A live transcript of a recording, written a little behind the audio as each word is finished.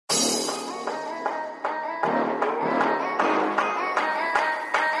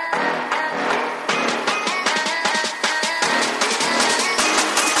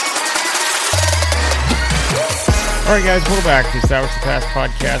All right, guys, welcome back to Establish the Pass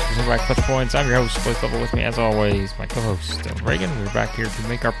podcast presented by Clutch Points. I'm your host, Blake Lovell. With me, as always, my co-host, Dylan Reagan. We're back here to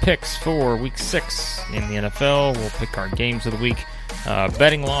make our picks for Week 6 in the NFL. We'll pick our games of the week,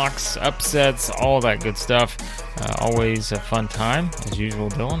 betting locks, upsets, all that good stuff. Always a fun time, as usual,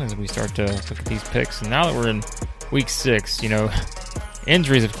 Dylan, as we start to look at these picks. And now that we're in Week 6,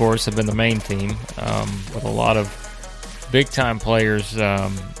 injuries, of course, have been the main theme, with a lot of big-time players,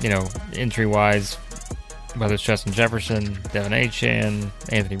 injury-wise, whether it's Justin Jefferson, Devin Achane,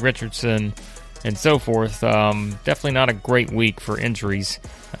 Anthony Richardson, and so forth. Definitely not a great week for injuries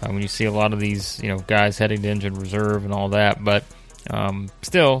when you see a lot of these, guys heading to injured reserve and all that. But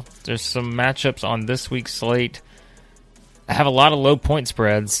still, there's some matchups on this week's slate. I have a lot of low point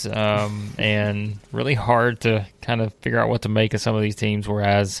spreads and really hard to kind of figure out what to make of some of these teams,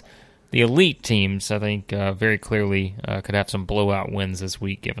 whereas the elite teams, I think, very clearly could have some blowout wins this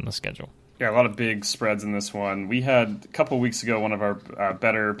week given the schedule. Yeah, a lot of big spreads in this one. We had, a couple of weeks ago, one of our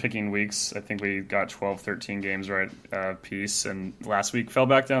better picking weeks. I think we got 12, 13 games right piece, and last week fell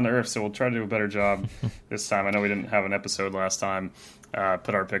back down to earth, so we'll try to do a better job this time. I know we didn't have an episode last time.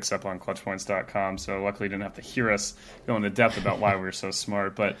 Put our picks up on clutchpoints.com, so luckily you didn't have to hear us go into depth about why we were so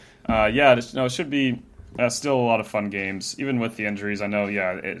smart. But, it should be still a lot of fun games, even with the injuries. I know,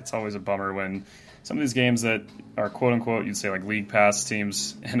 it's always a bummer when some of these games that are quote-unquote, you'd say like League Pass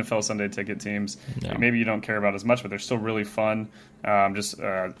teams, NFL Sunday Ticket teams, maybe you don't care about as much, but they're still really fun. Just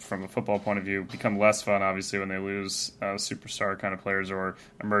from a football point of view, become less fun, obviously, when they lose superstar kind of players or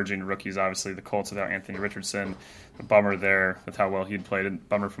emerging rookies. Obviously, the Colts without Anthony Richardson, a bummer there with how well he'd played, and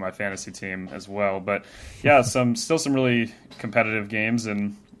bummer for my fantasy team as well. But, some really competitive games,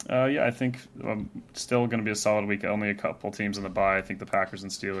 and I think still going to be a solid week. Only a couple teams in the bye. I think the Packers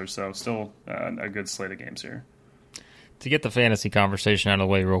and Steelers. So still a good slate of games here. To get the fantasy conversation out of the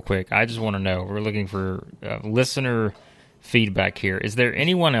way real quick, I just want to know, we're looking for listener feedback here. Is there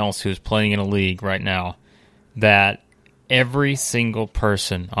anyone else who's playing in a league right now that every single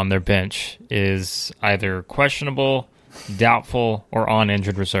person on their bench is either questionable, doubtful, or on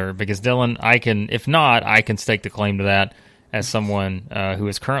injured reserve? Because Dylan, I can stake the claim to that as someone who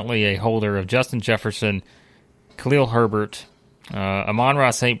is currently a holder of Justin Jefferson, Khalil Herbert, Amon-Ra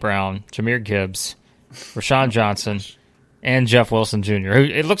St. Brown, Jahmyr Gibbs, Rashawn Johnson, and Jeff Wilson Jr.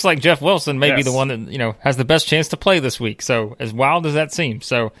 It looks like Jeff Wilson may be the one that has the best chance to play this week. So as wild as that seems,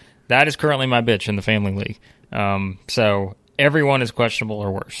 so that is currently my bitch in the family league. So everyone is questionable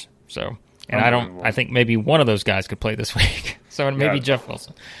or worse. So, and I think maybe one of those guys could play this week. So maybe Jeff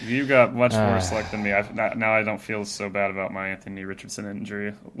Wilson. You got much more select than me. Now I don't feel so bad about my Anthony Richardson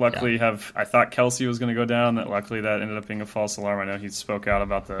injury. Luckily, I thought Kelsey was going to go down. Luckily, that ended up being a false alarm. I know he spoke out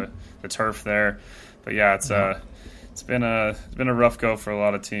about the turf there, but it's been a rough go for a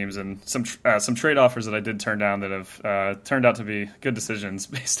lot of teams, and some trade offers that I did turn down that have turned out to be good decisions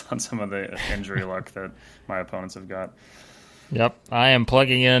based on some of the injury luck that my opponents have got. Yep, I am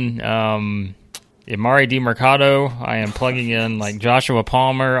plugging in Emari DeMarcado. I am plugging in like Joshua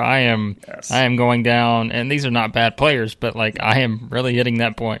Palmer. I am going down, and these are not bad players, but I am really hitting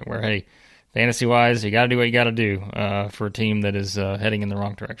that point where, hey, fantasy wise, you got to do what you got to do for a team that is heading in the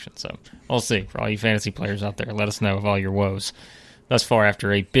wrong direction. So we'll see. For all you fantasy players out there, let us know of all your woes thus far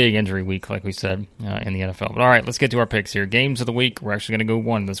after a big injury week, like we said, in the NFL. But all right, let's get to our picks here. Games of the week. We're actually going to go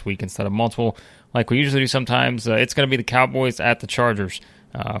one this week instead of multiple, like we usually do sometimes. It's going to be the Cowboys at the Chargers,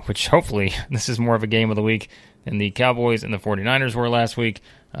 which hopefully this is more of a game of the week than the Cowboys and the 49ers were last week.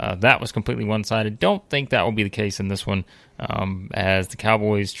 That was completely one-sided. Don't think that will be the case in this one, as the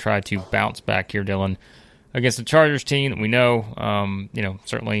Cowboys try to bounce back here, Dylan, against the Chargers team that we know,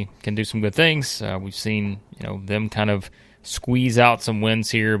 certainly can do some good things. We've seen, them kind of squeeze out some wins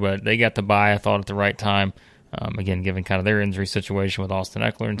here, but they got the bye, I thought, at the right time. Again, given kind of their injury situation with Austin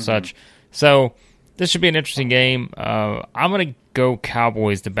Eckler and such. So this should be an interesting game. I'm going to go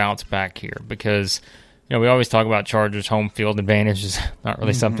Cowboys to bounce back here because, we always talk about Chargers home field advantage is not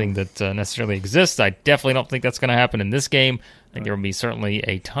really something that necessarily exists. I definitely don't think that's going to happen in this game. I think there will be certainly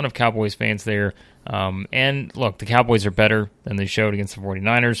a ton of Cowboys fans there. And look, the Cowboys are better than they showed against the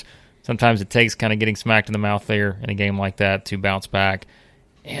 49ers. Sometimes it takes kind of getting smacked in the mouth there in a game like that to bounce back.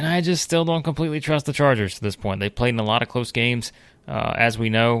 And I just still don't completely trust the Chargers to this point. They played in a lot of close games, as we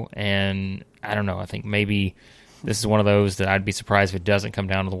know, and I don't know. I think maybe this is one of those that I'd be surprised if it doesn't come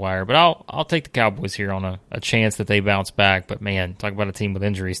down to the wire. But I'll take the Cowboys here on a chance that they bounce back. But, man, talk about a team with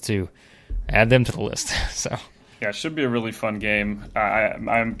injuries, too. Add them to the list. So Yeah, it should be a really fun game.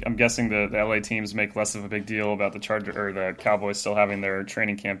 I'm guessing the LA teams make less of a big deal about the Cowboys still having their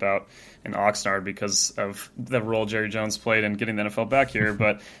training camp out in Oxnard because of the role Jerry Jones played in getting the NFL back here.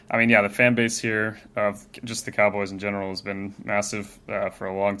 But I mean, yeah, the fan base here of just the Cowboys in general has been massive for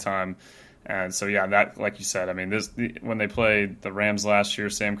a long time. And so, yeah, that, like you said, I mean, when they played the Rams last year,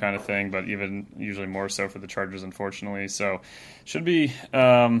 same kind of thing, but even usually more so for the Chargers, unfortunately. So, should be,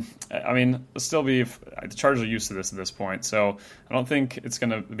 I mean, still be, the Chargers are used to this at this point. So, I don't think it's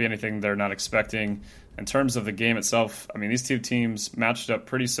going to be anything they're not expecting. In terms of the game itself, I mean, these two teams matched up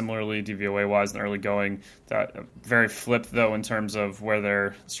pretty similarly DVOA-wise in the early going. That very flipped, though, in terms of where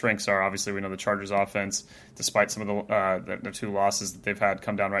their strengths are. Obviously, we know the Chargers' offense, despite some of the two losses that they've had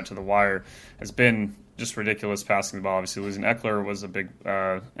come down right to the wire, has been just ridiculous passing the ball. Obviously, losing Eckler was a big,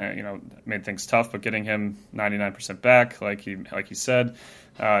 made things tough. But getting him 99% back, like he said,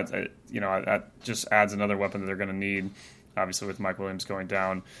 that just adds another weapon that they're going to need. Obviously, with Mike Williams going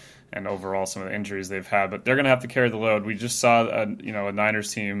down, and overall some of the injuries they've had, but they're going to have to carry the load. We just saw a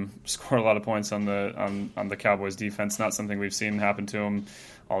Niners team score a lot of points on the Cowboys defense. Not something we've seen happen to them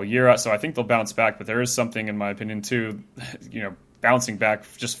all year. So I think they'll bounce back. But there is something, in my opinion, too, bouncing back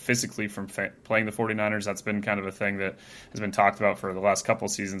just physically from playing the 49ers. That's been kind of a thing that has been talked about for the last couple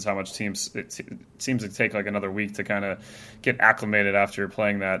of seasons. How much it seems to take like another week to kind of get acclimated after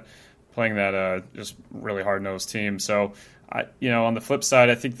playing that just really hard-nosed team. So, on the flip side,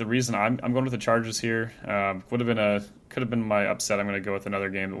 I think the reason I'm going with the Chargers here could have been my upset. I'm going to go with another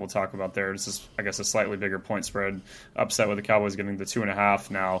game that we'll talk about there. This is, I guess, a slightly bigger point spread upset with the Cowboys getting the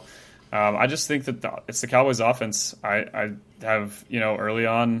 2.5 now. I just think that it's the Cowboys' offense. I have, early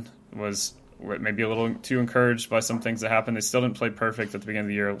on was maybe a little too encouraged by some things that happened. They still didn't play perfect at the beginning of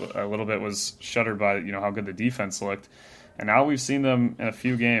the year. A little bit was shuttered by, how good the defense looked. And now we've seen them in a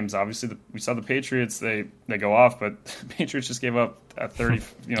few games. Obviously, we saw the Patriots. They go off, but the Patriots just gave up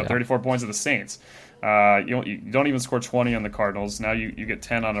 34 points to the Saints. You don't even score 20 on the Cardinals. Now you get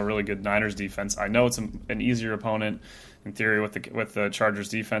 10 on a really good Niners defense. I know it's an easier opponent in theory with the Chargers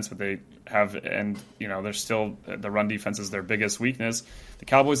defense, but they have, and they're still, the run defense is their biggest weakness. The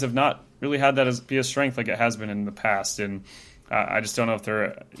Cowboys have not really had that be a strength like it has been in the past, and I just don't know if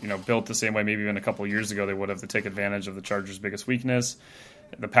they're built the same way maybe even a couple of years ago they would have to take advantage of the Chargers' biggest weakness.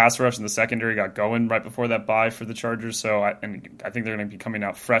 The pass rush and the secondary got going right before that bye for the Chargers, so I think they're going to be coming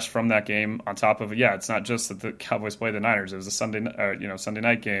out fresh from that game. On top of it, it's not just that the Cowboys play the Niners; it was a Sunday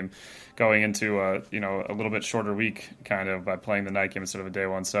night game, going into a little bit shorter week kind of by playing the night game instead of a day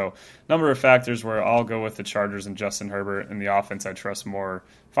one. So, number of factors where I'll go with the Chargers and Justin Herbert and the offense. I trust more,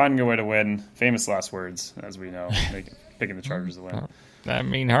 finding a way to win. Famous last words, as we know, picking the Chargers to win. I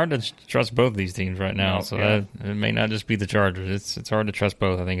mean, hard to trust both these teams right now. It may not just be the Chargers. It's hard to trust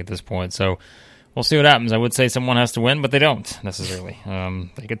both, I think, at this point. So we'll see what happens. I would say someone has to win, but they don't necessarily.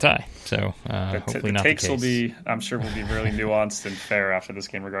 They could tie. So hopefully not the case. The takes I'm sure, will be really nuanced and fair after this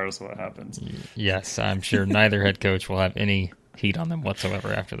game, regardless of what happens. Yes, I'm sure neither head coach will have any heat on them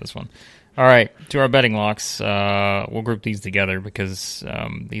whatsoever after this one. All right, to our betting locks. We'll group these together because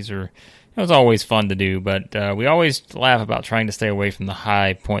these are. It was always fun to do, but we always laugh about trying to stay away from the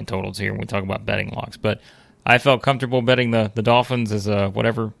high point totals here when we talk about betting locks. But I felt comfortable betting the Dolphins as a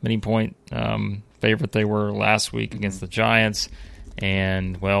whatever mini point favorite they were last week against the Giants.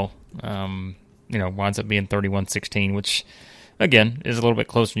 And, winds up being 31-16, which, again, is a little bit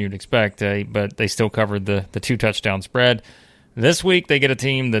closer than you'd expect. But they still covered the 2-touchdown spread. This week, they get a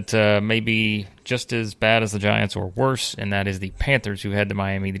team that may be just as bad as the Giants or worse, and that is the Panthers, who head to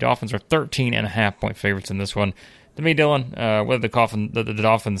Miami. The Dolphins are 13.5-point favorites in this one. To me, Dylan, whether the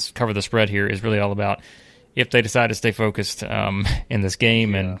Dolphins cover the spread here is really all about if they decide to stay focused in this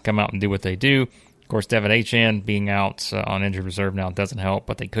game and come out and do what they do. Of course, Devin Achane being out on injured reserve now doesn't help,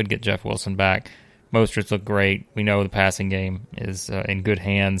 but they could get Jeff Wilson back. Mostert's look great. We know the passing game is in good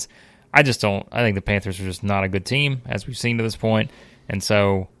hands. I think the Panthers are just not a good team, as we've seen to this point. And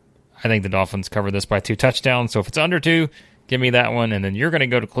so I think the Dolphins cover this by 2 touchdowns. So if it's under 2, give me that one. And then you're going to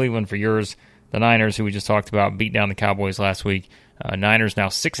go to Cleveland for yours. The Niners, who we just talked about, beat down the Cowboys last week. Niners now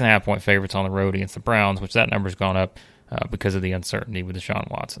 6.5-point favorites on the road against the Browns, which that number's gone up because of the uncertainty with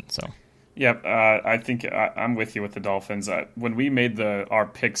Deshaun Watson. So. Yep, I think I'm with you with the Dolphins. When we made our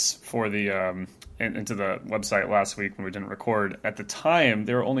picks for the into the website last week when we didn't record, at the time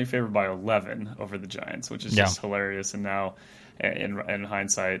they were only favored by 11 over the Giants, which is just hilarious. And now, in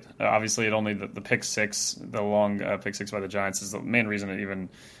hindsight, obviously the pick six, the long pick six by the Giants is the main reason it even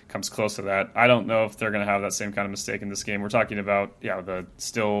comes close to that. I don't know if they're going to have that same kind of mistake in this game. We're talking about the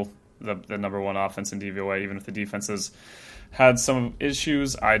number one offense in DVOA, even if the defense is had some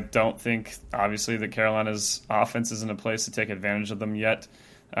issues. I don't think, obviously, that Carolina's offense is in a place to take advantage of them yet.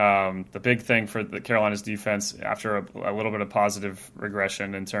 The big thing for the Carolina's defense, after a little bit of positive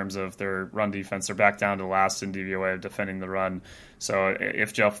regression in terms of their run defense, they're back down to last in DVOA of defending the run. So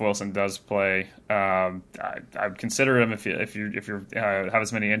if Jeff Wilson does play, I would consider him if you have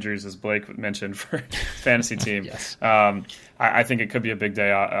as many injuries as Blake mentioned for fantasy team. Yes. I think it could be a big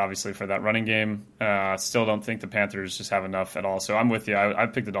day, obviously, for that running game. Still don't think the Panthers just have enough at all. So I'm with you. I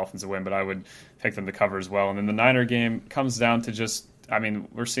picked the Dolphins to win, but I would pick them to cover as well. And then the Niner game comes down to just, I mean,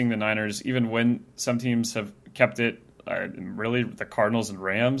 we're seeing the Niners, even when some teams have kept it, really the Cardinals and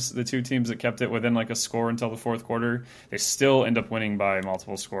Rams, the two teams that kept it within like a score until the fourth quarter, they still end up winning by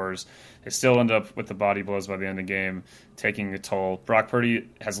multiple scores. They still end up with the body blows by the end of the game, taking a toll. Brock Purdy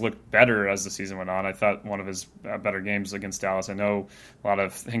has looked better as the season went on. I thought one of his better games against Dallas. I know a lot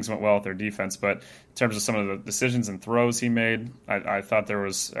of things went well with their defense, but in terms of some of the decisions and throws he made, I thought there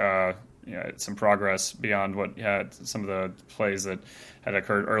was some progress beyond what had some of the plays that had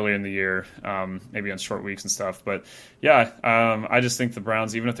occurred early in the year, maybe on short weeks and stuff. But yeah, I just think the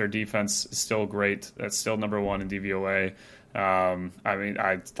Browns, even if their defense is still great, that's still number one in DVOA. I mean,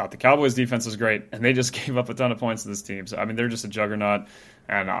 I thought the Cowboys defense was great, and they just gave up a ton of points to this team. So, I mean, they're just a juggernaut.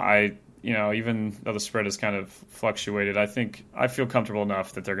 And even though the spread has kind of fluctuated, I feel comfortable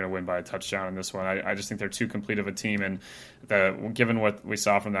enough that they're going to win by a touchdown in this one. I just think they're too complete of a team. And given what we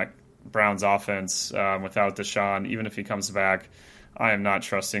saw from that Browns offense without Deshaun, even if he comes back, I am not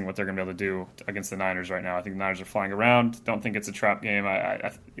trusting what they're going to be able to do against the Niners right now. I think the Niners are flying around. Don't think it's a trap game.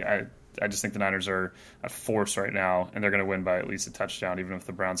 I just think the Niners are a force right now, and they're going to win by at least a touchdown, even if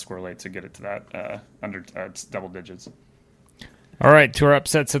the Browns score late to get it to that under double digits. All right, to our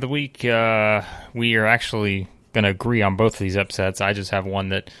upsets of the week. We are actually going to agree on both of these upsets. I just have one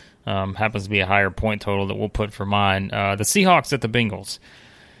that happens to be a higher point total that we'll put for mine. The Seahawks at the Bengals.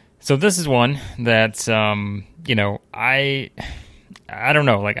 So this is one that, I don't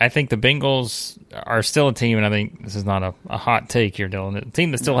know. Like, I think the Bengals are still a team, and I think this is not a hot take here, Dylan. A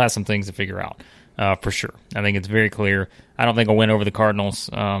team that still has some things to figure out, for sure. I think it's very clear. I don't think a win over the Cardinals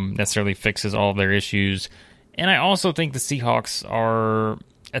necessarily fixes all of their issues. And I also think the Seahawks are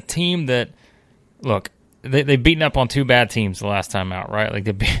a team that, look, they've beaten up on two bad teams the last time out, right? Like,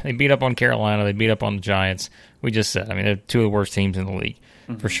 they beat up on Carolina. They beat up on the Giants. We just said, I mean, they're two of the worst teams in the league,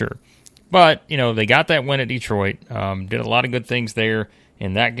 for sure. But, they got that win at Detroit, did a lot of good things there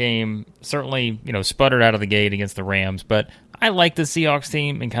in that game. Certainly, sputtered out of the gate against the Rams. But I like the Seahawks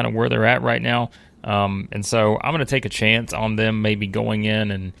team and kind of where they're at right now. And so I'm going to take a chance on them maybe going in,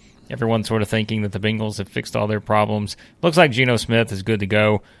 and everyone's sort of thinking that the Bengals have fixed all their problems. Looks like Geno Smith is good to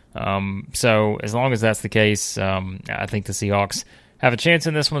go. So as long as that's the case, I think the Seahawks have a chance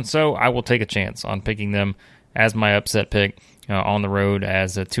in this one. So I will take a chance on picking them as my upset pick on the road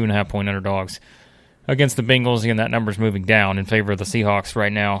as a 2.5-point underdogs against the Bengals. Again, that number's moving down in favor of the Seahawks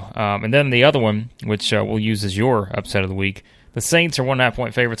right now. And then the other one, which we'll use as your upset of the week, the Saints are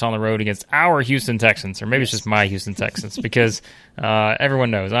 1.5-point favorites on the road against our Houston Texans, or maybe it's just my Houston Texans, because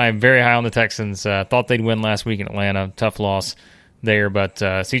everyone knows I am very high on the Texans. Thought they'd win last week in Atlanta. Tough loss there, but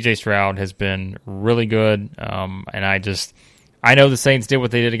C.J. Stroud has been really good. And I know the Saints did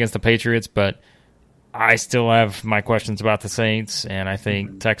what they did against the Patriots, but I still have my questions about the Saints, and I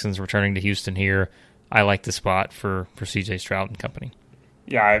think Texans returning to Houston here, I like the spot for C.J. Stroud and company.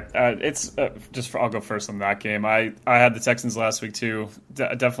 Yeah, it's I'll go first on that game. I had the Texans last week too.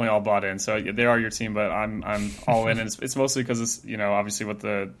 Definitely all bought in. So they are your team, but I'm all in, and it's mostly because it's obviously what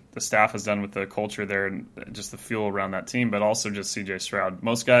the staff has done with the culture there and just the fuel around that team, but also just C.J. Stroud.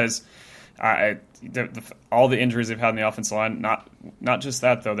 Most guys. All the injuries they've had in the offensive line, not just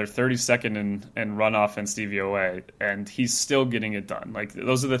that though, they're 32nd in run offense DVOA, and he's still getting it done. Like,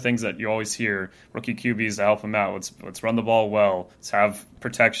 those are the things that you always hear rookie QBs to help him out. Let's run the ball well. Let's have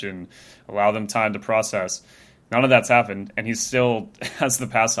protection. Allow them time to process. None of that's happened, and he still has the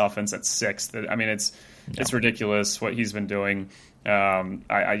pass offense at 6th. I mean, it's ridiculous what he's been doing.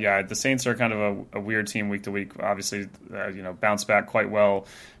 The Saints are kind of a weird team week to week. Obviously, bounced back quite well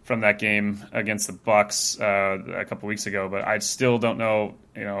from that game against the Bucs a couple weeks ago, but I still don't know,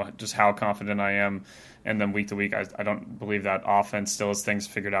 just how confident I am. And then week to week, I don't believe that offense still has things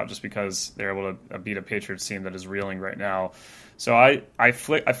figured out just because they're able to beat a Patriots team that is reeling right now. So I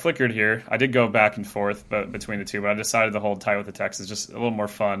flickered here. I did go back and forth between the two, but I decided to hold tight with the Texans. Just a little more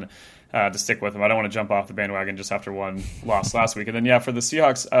fun to stick with them. I don't want to jump off the bandwagon just after one loss last week. And then, for the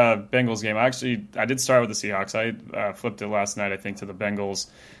Seahawks Bengals game, I did start with the Seahawks. I flipped it last night, I think, to the Bengals.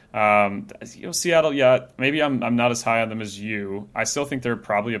 Seattle, maybe I'm not as high on them as you. I still think they're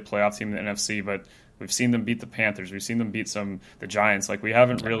probably a playoff team in the NFC, but We've seen them beat the Panthers. We've seen them beat the Giants. Like, we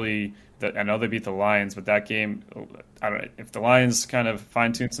haven't really. I know they beat the Lions, but that game, I don't know. If the Lions kind of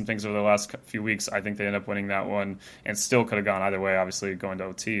fine-tuned some things over the last few weeks, I think they end up winning that one, and still could have gone either way. Obviously, going to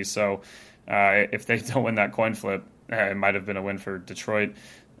OT. So if they don't win that coin flip, it might have been a win for Detroit.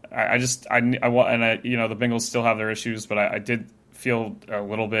 The Bengals still have their issues, but I did feel a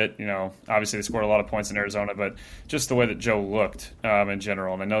little bit, obviously they scored a lot of points in Arizona, but just the way that Joe looked in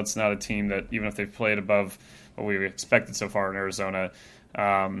general. And I know it's not a team that, even if they've played above what we expected so far in Arizona,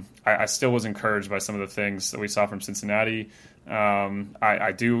 I still was encouraged by some of the things that we saw from Cincinnati.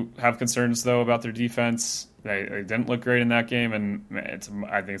 I do have concerns, though, about their defense. They didn't look great in that game, and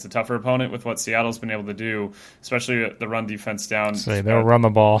I think it's a tougher opponent with what Seattle's been able to do, especially the run defense down. So they'll run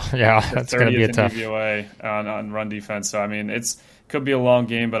the ball. Yeah, that's going to be a tough DVOA on run defense. So, I mean, could be a long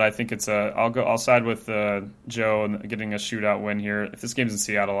game, but I think I'll side with Joe and getting a shootout win here. If this game's in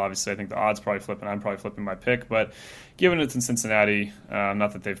Seattle, obviously I think the odds probably flipping. I'm probably flipping my pick, but given it's in Cincinnati,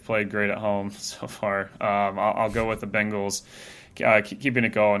 not that they've played great at home so far, I'll go with the Bengals. Keeping it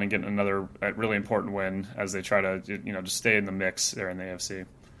going and getting another really important win as they try to just stay in the mix there in the AFC.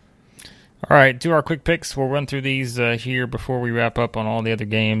 All right, do our quick picks. We'll run through these here before we wrap up on all the other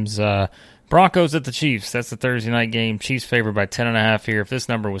games. Broncos at the Chiefs. That's the Thursday night game. Chiefs favored by 10.5 here. If this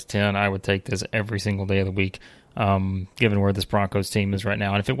number was 10, I would take this every single day of the week, given where this Broncos team is right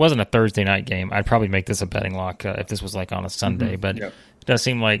now. And if it wasn't a Thursday night game, I'd probably make this a betting lock if this was like on a Sunday. But It does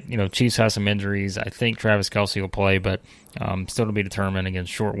seem like Chiefs have some injuries. I think Travis Kelce will play, but still to be determined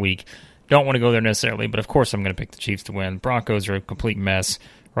against short week. Don't want to go there necessarily, but of course I'm going to pick the Chiefs to win. Broncos are a complete mess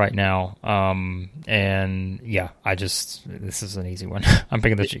right now. This is an easy one. I'm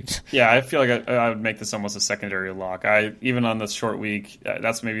picking the Chiefs. Yeah, I feel like I would make this almost a secondary lock. Even on this short week,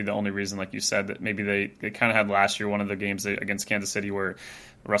 that's maybe the only reason, like you said, that maybe they kind of had last year, one of the games against Kansas City where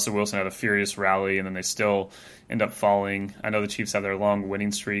Russell Wilson had a furious rally, and then they still end up falling. I know the Chiefs have their long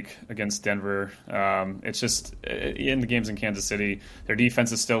winning streak against Denver. It's just in the games in Kansas City, their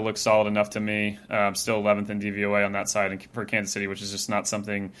defenses still look solid enough to me. Still 11th in DVOA on that side and for Kansas City, which is just not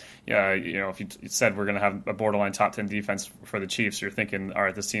something. If you said we're going to have a borderline top 10 defense for the Chiefs, you're thinking, all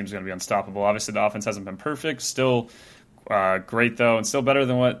right, this team's going to be unstoppable. Obviously, the offense hasn't been perfect. Still great, though, and still better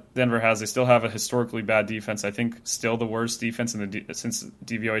than what Denver has. They still have a historically bad defense. I think still the worst defense since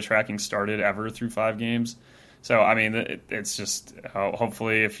DVOA tracking started ever through 5 games. So, I mean, it's just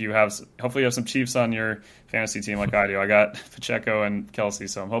hopefully you have some Chiefs on your fantasy team like I do. I got Pacheco and Kelce,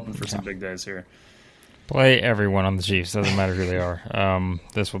 so I'm hoping for some big days here. Play everyone on the Chiefs. Doesn't matter who they are.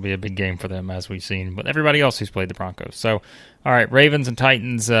 This will be a big game for them, as we've seen, but everybody else who's played the Broncos. So, all right, Ravens and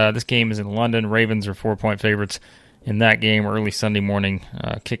Titans. This game is in London. Ravens are 4-point favorites in that game, early Sunday morning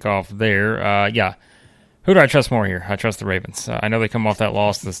kickoff there. Who do I trust more here? I trust the Ravens. I know they come off that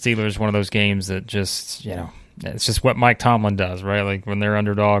loss to the Steelers, one of those games that just, it's just what Mike Tomlin does, right? Like when they're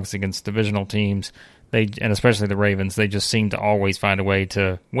underdogs against divisional teams, and especially the Ravens, they just seem to always find a way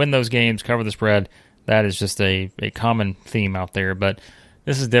to win those games, cover the spread. That is just a common theme out there. But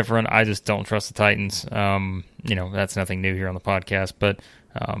this is different. I just don't trust the Titans. That's nothing new here on the podcast, but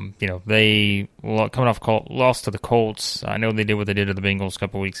they coming off loss to the Colts. I know they did what they did to the Bengals a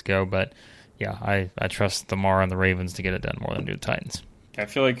couple weeks ago, but I trust Lamar and the Ravens to get it done more than do the Titans. I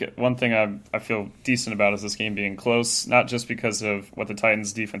feel like one thing I feel decent about is this game being close, not just because of what the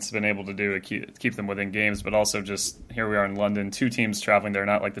Titans' defense has been able to do to keep them within games, but also just here we are in London, 2 teams traveling there,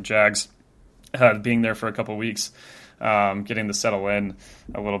 not like the Jags being there for a couple weeks. Getting to settle in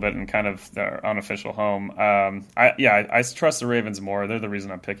a little bit in kind of their unofficial home. I trust the Ravens more. They're the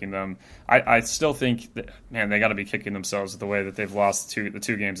reason I'm picking them. I still think that, they got to be kicking themselves with the way that they've lost the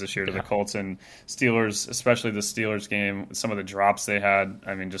 2 games this year to the Colts and Steelers, especially the Steelers game. Some of the drops they had,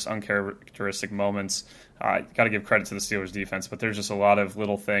 just uncharacteristic moments. Got to give credit to the Steelers defense, but there's just a lot of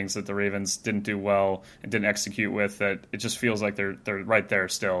little things that the Ravens didn't do well and didn't execute with that it just feels like they're right there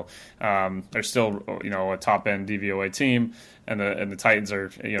still. They're still a top end DVOA team, and the Titans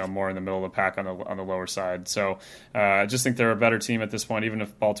are more in the middle of the pack on the lower side. So I just think they're a better team at this point, even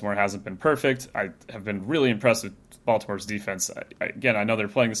if Baltimore hasn't been perfect. I have been really impressed with Baltimore's defense. I know they're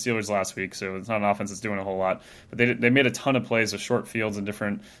playing the Steelers last week, so it's not an offense that's doing a whole lot. But they made a ton of plays with short fields in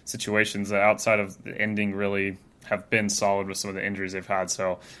different situations that outside of the ending really have been solid with some of the injuries they've had.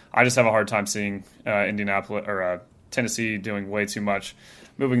 So I just have a hard time seeing Indianapolis or Tennessee doing way too much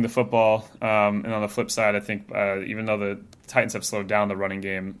moving the football. And on the flip side, I think even though the Titans have slowed down the running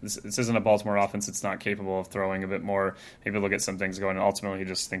game, this isn't a Baltimore offense that's not capable of throwing a bit more. Maybe look at some things going, and ultimately you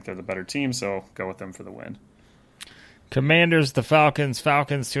just think they're the better team, so go with them for the win. Commanders, the Falcons.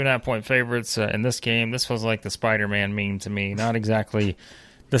 2.5-point favorites in this game. This was like the Spider-Man meme to me. Not exactly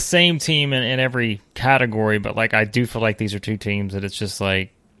the same team in every category, but like I do feel like these are two teams that it's just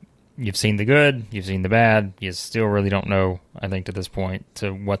like you've seen the good, you've seen the bad, you still really don't know, I think, to this point,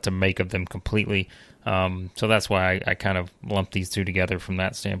 to what to make of them completely. So that's why I kind of lump these two together from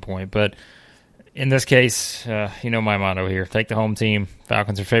that standpoint. But in this case, you know my motto here: take the home team.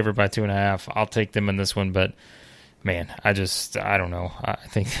 Falcons are favored by 2.5. I'll take them in this one, but man, I don't know. I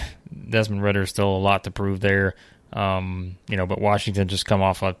think Desmond Ridder's still a lot to prove there. But Washington just come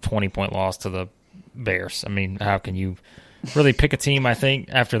off a 20-point loss to the Bears. I mean, how can you really pick a team, I think,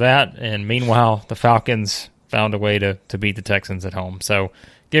 after that? And meanwhile, the Falcons found a way to beat the Texans at home. So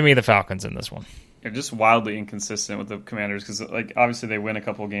give me the Falcons in this one. They're just wildly inconsistent with the Commanders because, like, obviously they win a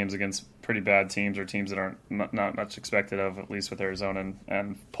couple of games against pretty bad teams or teams that aren't not much expected of, at least with Arizona,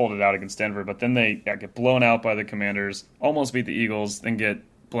 and pulled it out against Denver. But then they get blown out by the Commanders, almost beat the Eagles, then get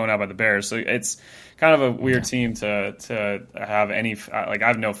blown out by the Bears. So it's kind of a weird team to have any I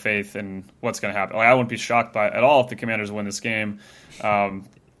have no faith in what's going to happen. Like, I wouldn't be shocked by at all if the Commanders win this game.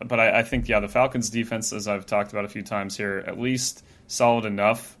 But I think the Falcons' defense, as I've talked about a few times here, at least solid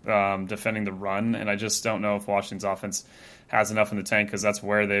enough defending the run, and I just don't know if Washington's offense has enough in the tank because that's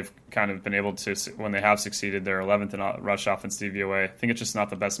where they've kind of been able to, when they have succeeded, they're 11th in rush offense DVOA. I think it's just not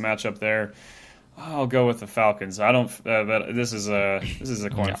the best matchup there. I'll go with the Falcons. I don't. But this is a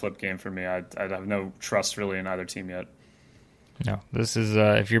coin flip game for me. I have no trust really in either team yet. No, this is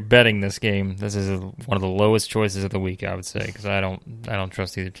if you're betting this game, this is one of the lowest choices of the week, I would say, because I don't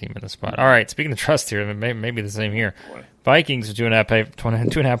trust either team in the spot. All right, speaking of trust here, maybe the same here. Boy. Vikings are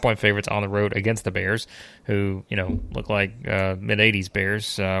 2.5 point favorites on the road against the Bears, who look like mid '80s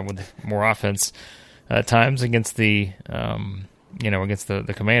Bears with more offense at times against the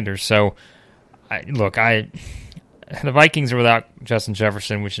Commanders. So, the Vikings are without Justin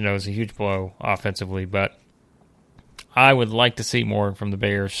Jefferson, which is a huge blow offensively, but I would like to see more from the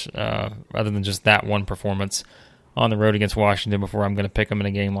Bears rather than just that one performance on the road against Washington before I'm going to pick them in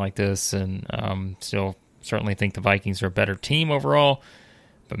a game like this. And still certainly think the Vikings are a better team overall.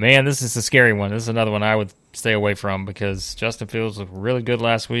 But, man, this is a scary one. This is another one I would stay away from because Justin Fields looked really good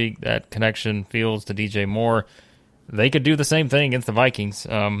last week. That connection, Fields to DJ Moore, they could do the same thing against the Vikings.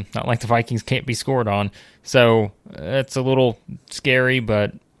 Not like the Vikings can't be scored on. So it's a little scary,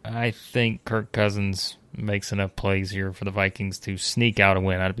 but I think Kirk Cousins makes enough plays here for the Vikings to sneak out a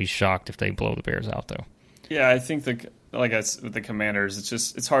win. I'd be shocked if they blow the Bears out, though. Yeah, I think with the Commanders,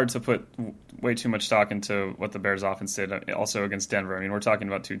 it's hard to put way too much stock into what the Bears offense did. Also against Denver, I mean, we're talking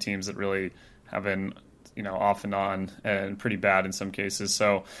about two teams that really have been off and on and pretty bad in some cases.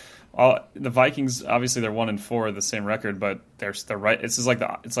 So the Vikings, obviously they're 1-4, the same record, but they're right. It's like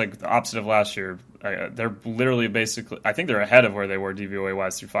the opposite of last year. They're literally basically, I think they're ahead of where they were DVOA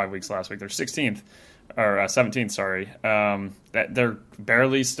wise through 5 weeks last week. They're 16th. Or 17th, sorry. They're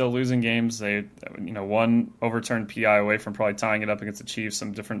barely still losing games. They, one overturned PI away from probably tying it up against the Chiefs.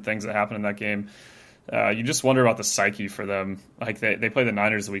 Some different things that happened in that game. You just wonder about the psyche for them. Like they play the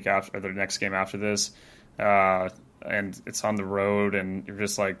Niners the week after, or their next game after this, and it's on the road, and you're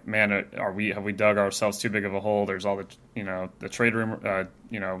just like, man, have we dug ourselves too big of a hole? There's all the trade rumor,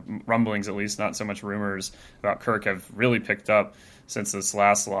 rumblings, at least not so much rumors about Kirk, have really picked up since this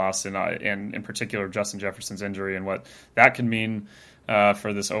last loss, and in particular Justin Jefferson's injury and what that could mean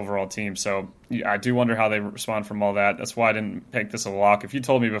for this overall team. So I do wonder how they respond from all that. That's why I didn't pick this a lock. If you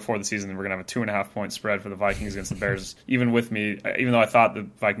told me before the season that we're going to have a 2.5 point spread for the Vikings against the Bears, even though I thought the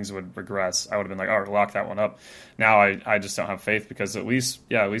Vikings would regress, I would have been like, all right, lock that one up. Now I just don't have faith because at least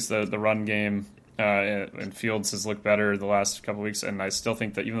the run game and Fields has looked better the last couple of weeks, and I still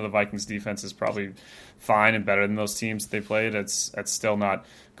think that even though the Vikings defense is probably fine and better than those teams they played, it's still not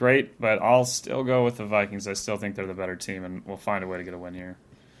great, but I'll still go with the Vikings. I still think they're the better team, and we'll find a way to get a win here.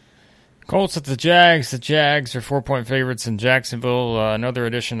 Colts at the Jags. The Jags are 4-point favorites in Jacksonville. Another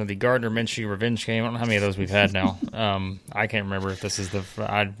edition of the Gardner Minshew revenge game. I don't know how many of those we've had now. I can't remember if this is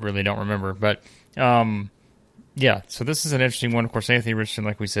I really don't remember, but yeah, so this is an interesting one. Of course, Anthony Richardson,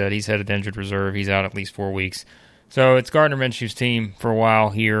 like we said, he's headed to injured reserve. He's out at least 4 weeks. So it's Gardner Minshew's team for a while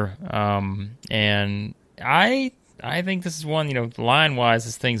here. And I think this is one, line-wise,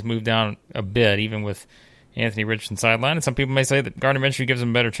 this thing's moved down a bit, even with Anthony Richardson sideline. And some people may say that Gardner Minshew gives him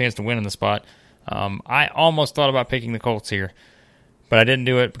a better chance to win in the spot. I almost thought about picking the Colts here, but I didn't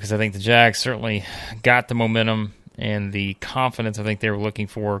do it because I think the Jags certainly got the momentum and the confidence I think they were looking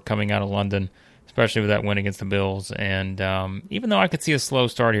for coming out of London, especially with that win against the Bills. And even though I could see a slow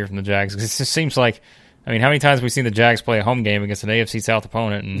start here from the Jags, because it just seems like, how many times have we seen the Jags play a home game against an AFC South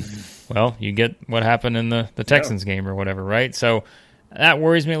opponent, and, well, you get what happened in the Texans game or whatever, right? So that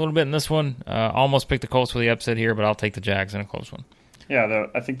worries me a little bit in this one. Almost picked the Colts for the upset here, but I'll take the Jags in a close one. Yeah,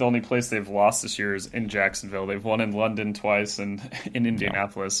 I think the only place they've lost this year is in Jacksonville. They've won in London twice and in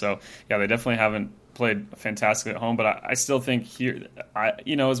Indianapolis. So yeah, they definitely haven't played fantastically at home. But I still think here,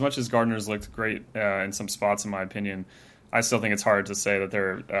 as much as Gardner's looked great in some spots, in my opinion, I still think it's hard to say that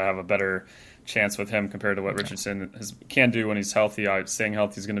they're have a better chance with him compared to what Richardson can do when he's healthy. Staying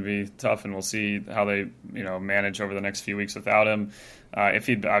healthy is going to be tough, and we'll see how they manage over the next few weeks without him. I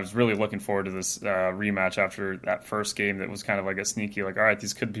was really looking forward to this rematch after that first game that was kind of like a sneaky, like, all right,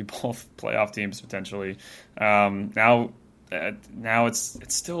 these could be both playoff teams potentially. Now it's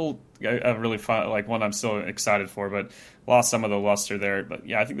still a really fun, like, one I'm still excited for, but lost some of the luster there. But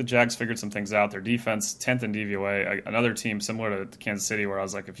yeah, I think the Jags figured some things out. Their defense, 10th in DVOA, another team similar to Kansas City, where I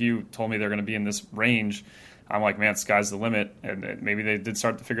was like, if you told me they're going to be in this range, I'm like, man, sky's the limit. And maybe they did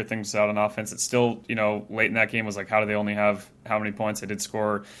start to figure things out on offense. It's still, late in that game was like, how do they only have how many points? They did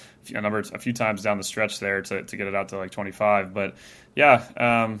score a few times down the stretch there to get it out to like 25. But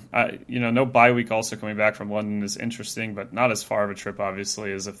yeah, no bye week also coming back from London is interesting, but not as far of a trip,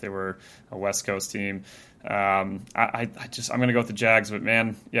 obviously, as if they were a West Coast team. I'm going to go with the Jags, but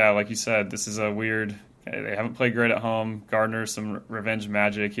man, yeah, like you said, this is a weird. They haven't played great at home. Gardner, some revenge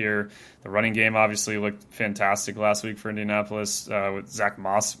magic here. The running game obviously looked fantastic last week for Indianapolis, with Zach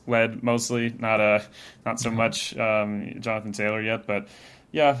Moss led mostly, not so much Jonathan Taylor yet. But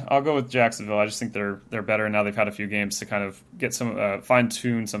yeah, I'll go with Jacksonville. I just think they're better now. They've had a few games to kind of get some fine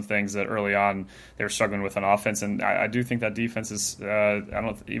tune some things that early on they were struggling with on offense, and I do think that defense is.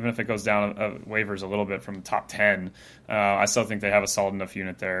 Even if it goes down waivers a little bit from top 10, I still think they have a solid enough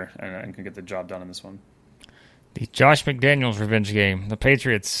unit there and can get the job done in this one. The Josh McDaniels revenge game. The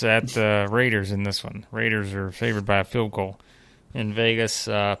Patriots at the Raiders in this one. Raiders are favored by a field goal in Vegas.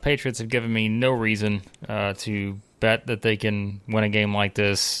 Patriots have given me no reason to bet that they can win a game like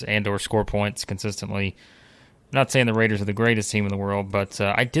this and or score points consistently. I'm not saying the Raiders are the greatest team in the world, but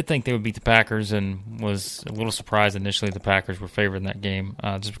I did think they would beat the Packers and was a little surprised initially the Packers were favored in that game,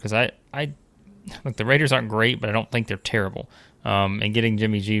 just because look, the Raiders aren't great, but I don't think they're terrible. And getting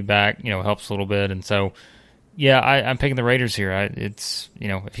Jimmy G back, helps a little bit, and so yeah, I'm picking the Raiders here. It's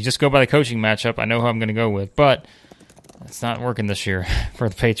if you just go by the coaching matchup, I know who I'm going to go with, but it's not working this year for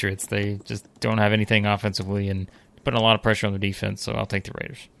the Patriots. They just don't have anything offensively and putting a lot of pressure on the defense, so I'll take the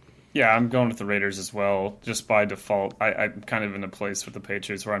Raiders. Yeah, I'm going with the Raiders as well, just by default. I'm kind of in a place with the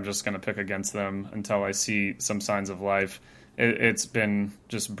Patriots where I'm just going to pick against them until I see some signs of life. It's been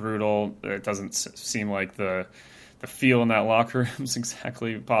just brutal. It doesn't seem like the feel in that locker room is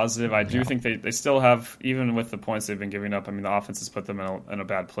exactly positive. I do think they still have, even with the points they've been giving up, I mean, the offense has put them in a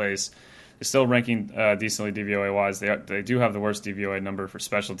bad place. They're still ranking decently DVOA-wise. They do have the worst DVOA number for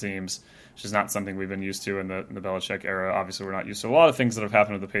special teams, which is not something we've been used to in the Belichick era. Obviously, we're not used to a lot of things that have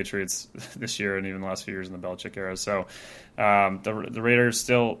happened to the Patriots this year and even the last few years in the Belichick era. So the Raiders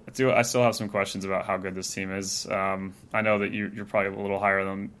I still have some questions about how good this team is. I know that you're probably a little higher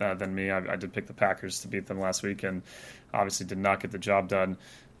than me. I did pick the Packers to beat them last week and obviously did not get the job done.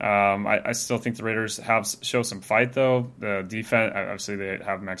 I still think the Raiders show some fight, though. The defense, obviously, they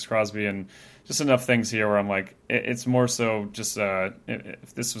have Max Crosby and just enough things here where I'm like, it's more so just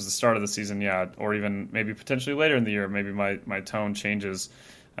if this was the start of the season, yeah, or even maybe potentially later in the year, maybe my tone changes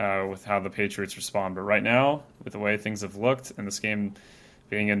with how the Patriots respond. But right now, with the way things have looked and this game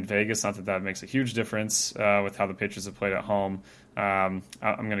being in Vegas, not that makes a huge difference with how the Patriots have played at home, I'm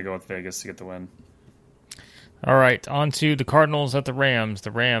going to go with Vegas to get the win. All right, on to the Cardinals at the Rams.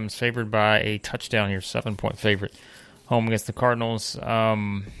 The Rams favored by a touchdown here, 7-point favorite, home against the Cardinals.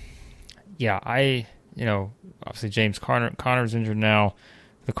 Obviously James Conner's injured now,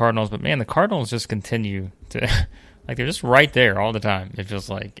 the Cardinals, but man, the Cardinals just continue to, like, they're just right there all the time, it feels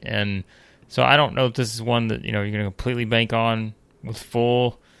like. And so I don't know if this is one that, you're going to completely bank on with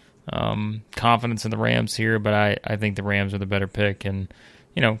full confidence in the Rams here, but I think the Rams are the better pick, and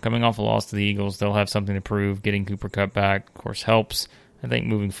coming off a loss to the Eagles, they'll have something to prove. Getting Cooper Kupp back, of course, helps, I think,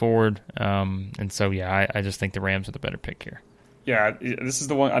 moving forward. And so, yeah, I just think the Rams are the better pick here. Yeah, this is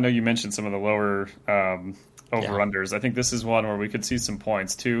the one. I know you mentioned some of the lower over-unders. I think this is one where we could see some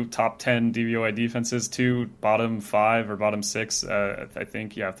points. 2 top 10 DVOA defenses, 2 bottom 5 or bottom 6, I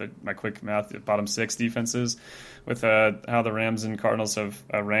think. Yeah, my quick math, bottom 6 defenses with how the Rams and Cardinals have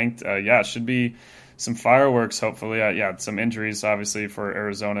ranked. It should be some fireworks, hopefully. Some injuries, obviously, for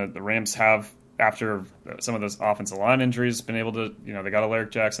Arizona. The Rams have, after some of those offensive line injuries, been able to, they got Alaric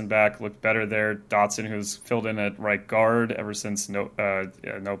Jackson back, looked better there. Dotson, who's filled in at right guard ever since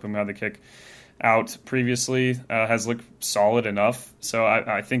Nopum had the kick out previously, has looked solid enough. So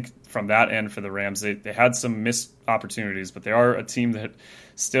I think from that end for the Rams, they had some missed opportunities, but they are a team that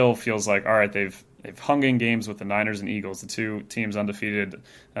still feels like, all right, they've they've hung in games with the Niners and Eagles, the two teams undefeated,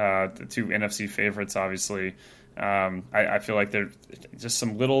 the two NFC favorites, obviously. I feel like there just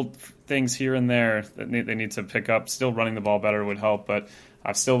some little things here and there that they need to pick up. Still running the ball better would help, but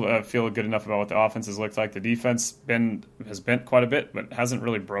I still feel good enough about what the offense has looked like. The defense has bent quite a bit, but hasn't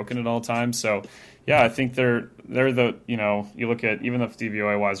really broken at all times. So, yeah, I think they're the, you look at, even if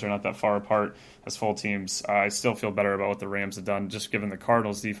DVOA-wise they're not that far apart as full teams, I still feel better about what the Rams have done, just given the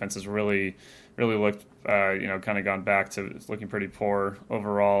Cardinals' defense has really looked, kind of gone back to looking pretty poor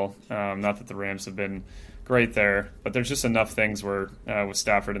overall. Not that the Rams have been great there, but there's just enough things where with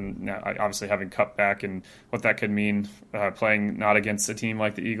Stafford and obviously having cut back and what that could mean playing not against a team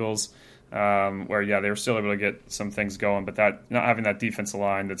like the Eagles, where they were still able to get some things going, but that not having that defensive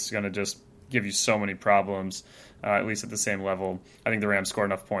line that's going to just give you so many problems, at least at the same level. I think the Rams score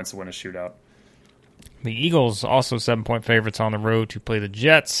enough points to win a shootout. The Eagles also 7-point favorites on the road to play the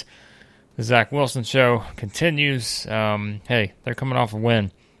Jets. The Zach Wilson show continues. Hey, they're coming off a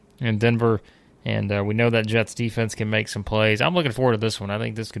win in Denver, and we know that Jets defense can make some plays. I'm looking forward to this one. I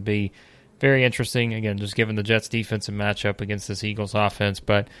think this could be very interesting. Again, just given the Jets defensive matchup against this Eagles offense,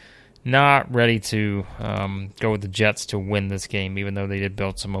 but not ready to go with the Jets to win this game, even though they did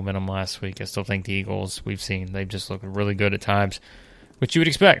build some momentum last week. I still think the Eagles, they've just looked really good at times, which you would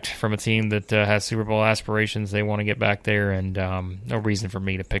expect from a team that has Super Bowl aspirations. They want to get back there, and no reason for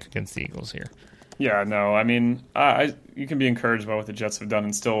me to pick against the Eagles here. Yeah, no, I mean, you can be encouraged by what the Jets have done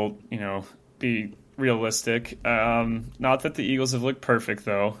and still, be realistic. Not that the Eagles have looked perfect,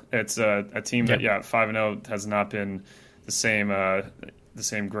 though. It's a team that, 5-0 has not been the same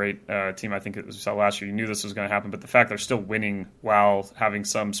great team I think it was saw last year. You knew this was going to happen, but the fact they're still winning while having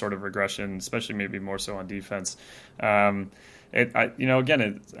some sort of regression, especially maybe more so on defense,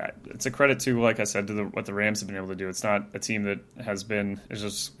 it's a credit to, like I said, to what the Rams have been able to do. It's not a team that is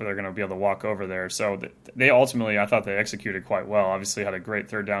just where they're going to be able to walk over there. So they ultimately, I thought they executed quite well. Obviously had a great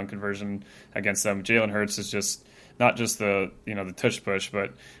third down conversion against them. Jalen Hurts is just not just the tush push,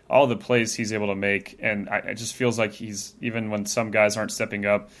 but all the plays he's able to make. And it just feels like he's, even when some guys aren't stepping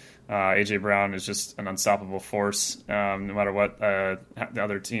up, A.J. Brown is just an unstoppable force, no matter what the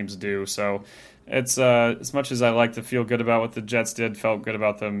other teams do. So it's as much as I like to feel good about what the Jets did, felt good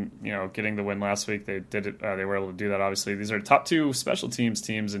about them, getting the win last week. They did it. They were able to do that. Obviously, these are top two special teams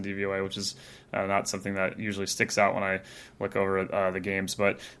in DVOA, which is not something that usually sticks out when I look over the games.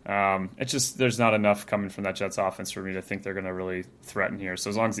 But it's just there's not enough coming from that Jets offense for me to think they're going to really threaten here. So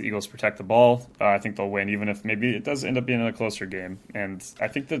as long as the Eagles protect the ball, I think they'll win, even if maybe it does end up being a closer game. And I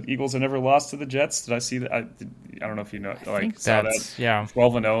think the Eagles have never lost to the Jets. Did I see that? I don't know if you know. Saw that. Yeah,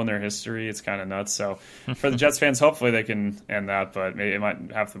 12-0 in their history. It's kind of nuts. So for the Jets fans, hopefully they can end that, but maybe it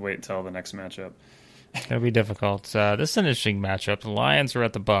might have to wait until the next matchup. It'll be difficult. This is an interesting matchup. The Lions are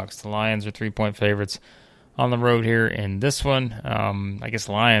at the Bucs. The Lions are 3-point favorites on the road here in this one. I guess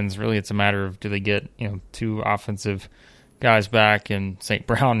Lions, really it's a matter of do they get two offensive guys back in St.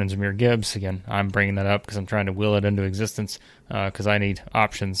 Brown and Jahmyr Gibbs. Again, I'm bringing that up because I'm trying to will it into existence because I need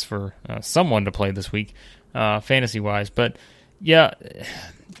options for someone to play this week fantasy-wise. But, yeah,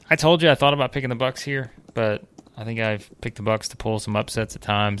 I told you I thought about picking the Bucs here, but I think I've picked the Bucs to pull some upsets at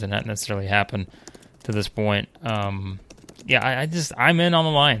times and not necessarily happen to this point. I'm in on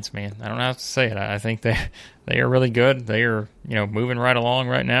the Lions, man. I don't have to say it. I think they are really good. They are moving right along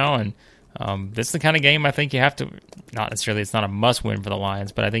right now, and this is the kind of game I think you have to, not necessarily, it's not a must win for the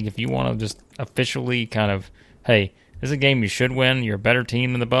Lions, but I think if you want to just officially kind of, hey, this is a game you should win. You're a better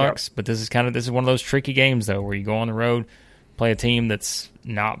team than the Bucs, but this is one of those tricky games though, where you go on the road, play a team that's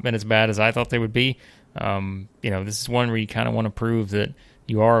not been as bad as I thought they would be. This is one where you kind of want to prove that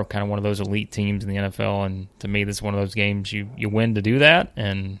you are kind of one of those elite teams in the NFL, and to me, this is one of those games you win to do that,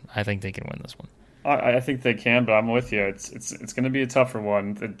 and I think they can win this one. I think they can, but I'm with you. It's going to be a tougher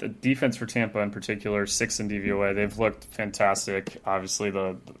one. The defense for Tampa in particular, 6th in DVOA, they've looked fantastic. Obviously,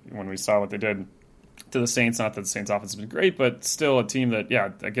 when we saw what they did to the Saints, not that the Saints offense has been great, but still a team that,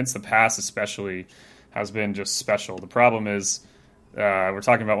 against the pass especially, has been just special. The problem is we're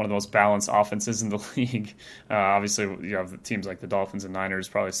talking about one of the most balanced offenses in the league. Obviously, you have teams like the Dolphins and Niners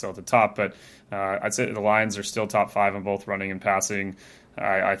probably still at the top, but I'd say the Lions are still top 5 in both running and passing.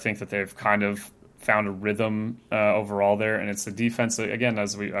 I think that they've kind of found a rhythm overall there, and it's the defense that, again,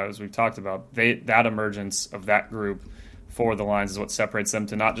 as we've talked about, that emergence of that group for the Lions is what separates them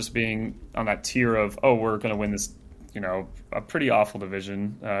to not just being on that tier of, we're going to win this a pretty awful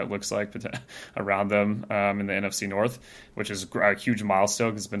division, it looks like, around them in the NFC North, which is a huge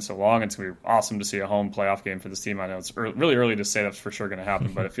milestone because it's been so long. It's going to be awesome to see a home playoff game for this team. I know it's really early to say that's for sure going to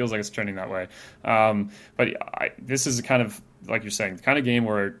happen, but it feels like it's trending that way. This is kind of, like you're saying, the kind of game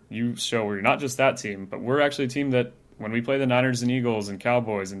where you show we're not just that team, but we're actually a team that when we play the Niners and Eagles and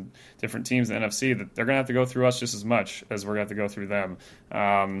Cowboys and different teams in the NFC, that they're going to have to go through us just as much as we're going to have to go through them.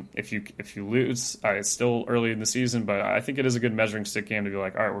 If you lose, it's still early in the season, but I think it is a good measuring stick game to be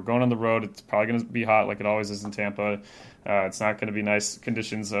like, all right, we're going on the road. It's probably going to be hot like it always is in Tampa. It's not going to be nice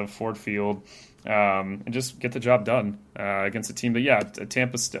conditions of Ford Field. And just get the job done against a team that,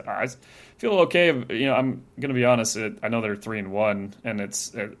 Tampa. I feel okay. I'm going to be honest. I know they're 3-1, and it's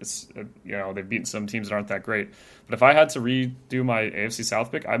they've beaten some teams that aren't that great. But if I had to redo my AFC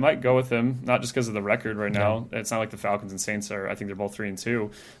South pick, I might go with them. Not just because of the record right now. It's not like the Falcons and Saints are. I think they're both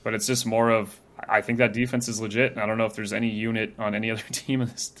 3-2, but it's just more of. I think that defense is legit, and I don't know if there's any unit on any other team in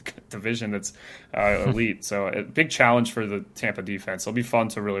this division that's elite. So a big challenge for the Tampa defense. It'll be fun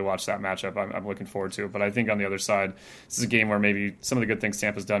to really watch that matchup. I'm looking forward to it. But I think on the other side, this is a game where maybe some of the good things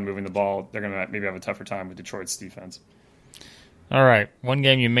Tampa's done moving the ball, they're going to maybe have a tougher time with Detroit's defense. All right, one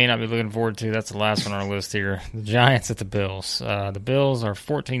game you may not be looking forward to. That's the last one on our list here. The Giants at the Bills. The Bills are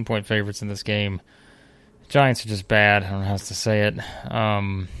 14-point favorites in this game. Giants are just bad. I don't know how else to say it.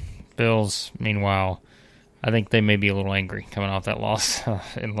 Bills, meanwhile, I think they may be a little angry coming off that loss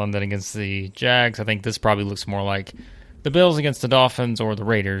in London against the Jags. I think this probably looks more like the Bills against the Dolphins or the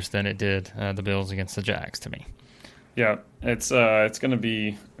Raiders than it did the Bills against the Jags to me. Yeah, it's going to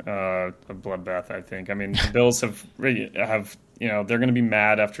be a bloodbath, I think. I mean, the Bills have they're going to be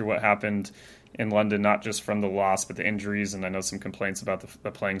mad after what happened in London, not just from the loss, but the injuries, and I know some complaints about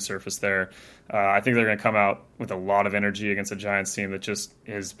the playing surface there. I think they're going to come out with a lot of energy against a Giants team that just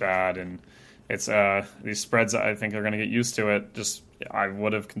is bad, and it's these spreads. I think they're going to get used to it. I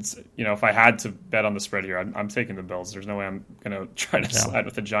would have, if I had to bet on the spread here, I'm taking the Bills. There's no way I'm going to try to slide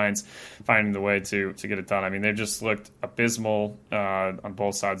with the Giants, finding the way to get it done. I mean, they've just looked abysmal on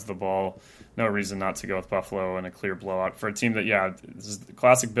both sides of the ball. No reason not to go with Buffalo in a clear blowout for a team that, this is the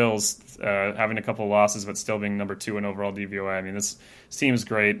classic Bills, having a couple of losses but still being number 2 in overall DVOA. I mean, this team is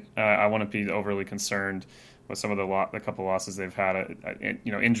great. I wouldn't be overly concerned with some of the couple losses they've had.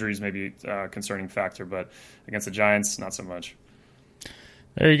 Injuries may be a concerning factor, but against the Giants, not so much.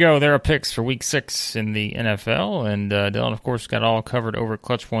 There you go. There are picks for Week 6 in the NFL, and Dylan, of course, got all covered over at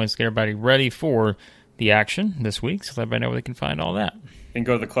Clutch Points. Get everybody ready for the action this week, so let everybody know where they can find all that. You can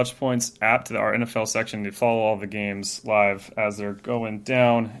go to the Clutch Points app, to our NFL section, to follow all the games live as they're going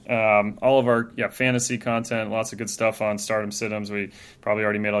down. All of our fantasy content, lots of good stuff on Stardom Sit-Ems. We probably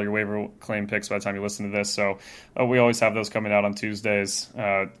already made all your waiver claim picks by the time you listen to this, so we always have those coming out on Tuesdays.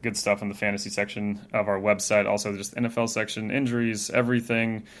 Good stuff in the fantasy section of our website. Also, just NFL section, injuries,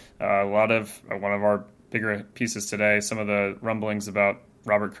 everything. One of our bigger pieces today, some of the rumblings about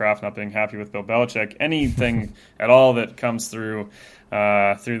Robert Kraft not being happy with Bill Belichick. Anything at all that comes through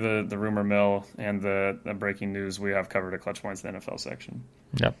the rumor mill and the breaking news, we have covered at Clutch Points in the NFL section.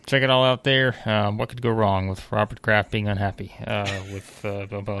 Yep, check it all out there. What could go wrong with Robert Kraft being unhappy with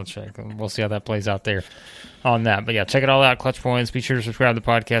Bill Belichick? We'll see how that plays out there on that. But check it all out, Clutch Points. Be sure to subscribe to the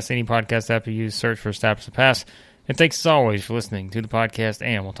podcast. Any podcast app you use, search for Establish the Pass. And thanks as always for listening to the podcast,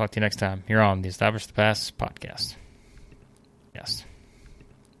 and we'll talk to you next time here on the Establish the Pass podcast. Yes.